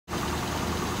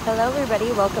Hello everybody,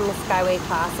 welcome to Skyway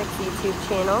Classics YouTube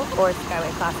channel or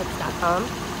skywayclassics.com.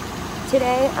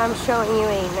 Today I'm showing you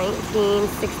a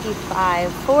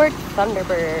 1965 Ford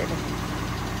Thunderbird.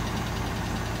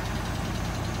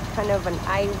 Kind of an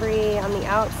ivory on the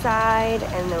outside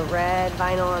and the red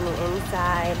vinyl on the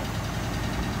inside.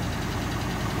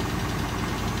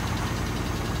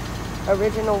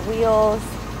 Original wheels.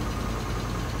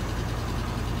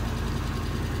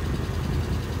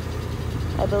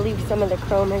 I believe some of the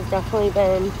chrome has definitely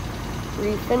been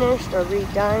refinished or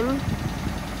redone.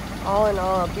 All in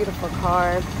all, a beautiful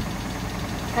car.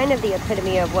 Kind of the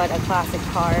epitome of what a classic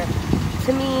car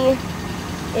to me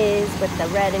is, with the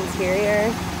red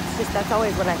interior. It's just, that's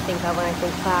always what I think of when I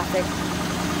think classic.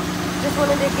 Just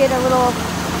wanted to get a little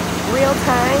real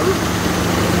time.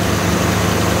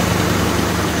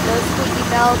 No squeaky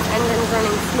belts, engines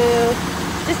running smooth.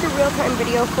 Just a real-time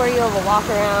video for you of a walk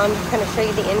around, kind of show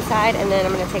you the inside, and then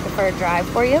I'm going to take it for a drive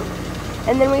for you.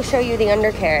 And then we show you the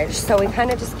undercarriage. So we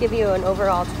kind of just give you an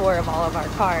overall tour of all of our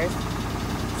cars.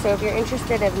 So if you're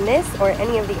interested in this or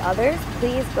any of the others,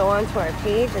 please go onto our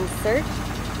page and search,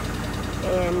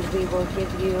 and we will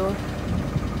give you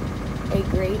a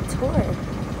great tour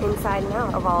inside and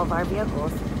out of all of our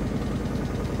vehicles.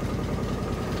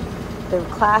 The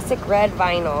classic red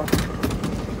vinyl.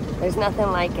 There's nothing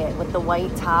like it, with the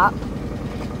white top,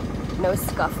 no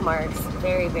scuff marks,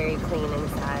 very, very clean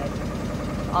inside.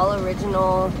 All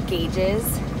original gauges.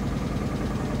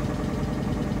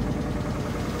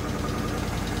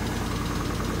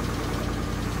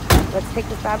 Let's take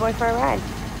this bad boy for a ride.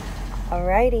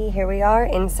 Alrighty, here we are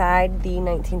inside the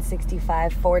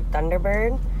 1965 Ford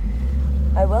Thunderbird.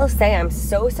 I will say I'm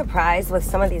so surprised with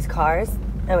some of these cars.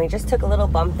 And we just took a little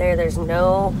bump there. There's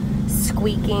no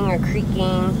squeaking or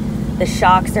creaking. The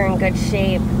shocks are in good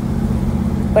shape.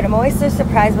 But I'm always so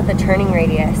surprised with the turning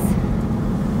radius.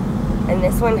 And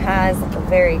this one has a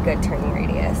very good turning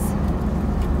radius.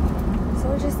 So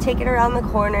we'll just take it around the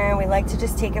corner. We like to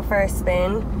just take it for a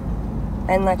spin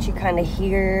and let you kind of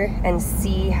hear and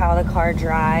see how the car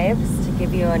drives to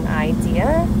give you an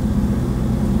idea.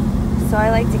 So I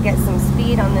like to get some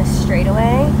speed on this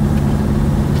straightaway.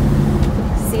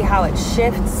 See how it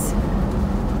shifts,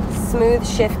 smooth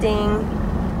shifting.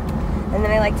 And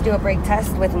then I like to do a brake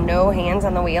test with no hands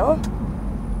on the wheel,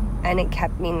 and it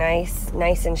kept me nice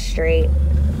and straight.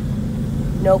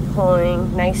 No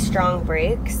pulling, nice strong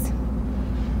brakes.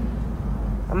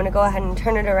 I'm gonna go ahead and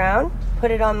turn it around, put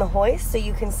it on the hoist so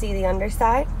you can see the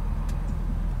underside.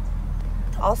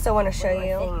 Also want to show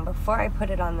you, before I put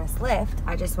it on this lift,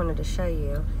 I just wanted to show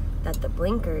you that the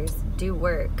blinkers do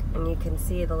work, and you can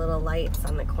see the little lights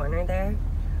on the corner there.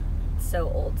 It's so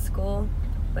old school,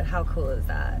 but how cool is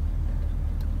that?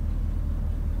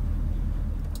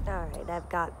 Alright, I've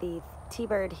got the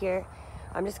T-Bird here.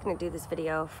 I'm just going to do this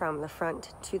video from the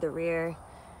front to the rear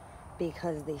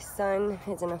because the sun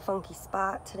is in a funky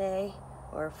spot today,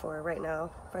 or for right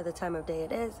now, for the time of day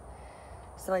it is.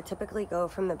 So I typically go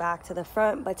from the back to the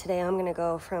front, but today I'm going to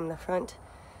go from the front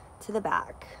to the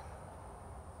back.